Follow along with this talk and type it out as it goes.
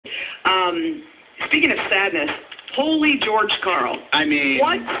Speaking of sadness, holy George Karl. I mean,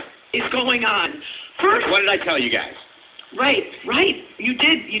 what is going on? First, what did I tell you guys? Right. You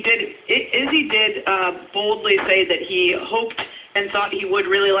did. Izzy did boldly say that he hoped and thought he would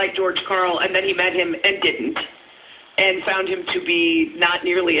really like George Karl, and then he met him and didn't, and found him to be not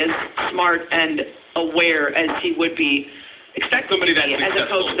nearly as smart and aware as he would be expected to be as a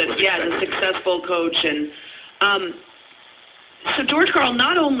coach. As a successful coach. And so George Karl,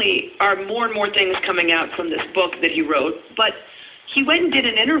 not only are more and more things coming out from this book that he wrote, but he went and did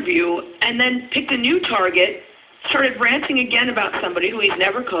an interview and then picked a new target, started ranting again about somebody who he's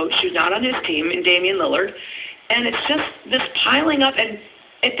never coached, who's not on his team, in Damian Lillard. And it's just this piling up. And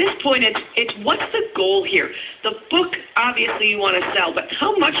at this point, it's what's the goal here? The book, obviously, you want to sell, but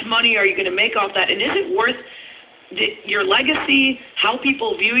how much money are you going to make off that? And is it worth your legacy, how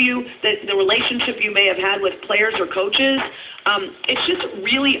people view you, the relationship you may have had with players or coaches? It's just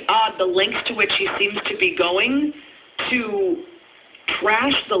really odd, the lengths to which he seems to be going to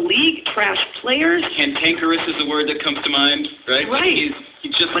trash the league, trash players. Cantankerous is the word that comes to mind, right? Right. He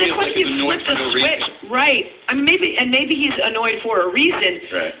just but feels like he's annoyed for no reason. Right. I mean, maybe he's annoyed for a reason.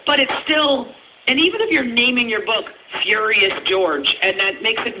 Right. But it's still, and even if you're naming your book Furious George, and that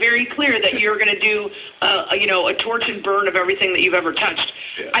makes it very clear that you're going to do, a torch and burn of everything that you've ever touched.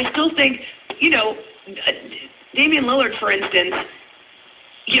 Yeah. I still think, Damian Lillard, for instance,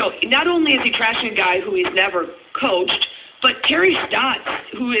 not only is he trashing a guy who he's never coached, but Terry Stotts,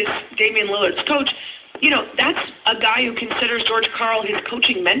 who is Damian Lillard's coach, that's a guy who considers George Karl his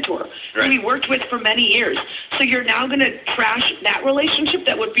coaching mentor, right, who he worked with for many years. So you're now going to trash that relationship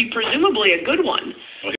that would be presumably a good one.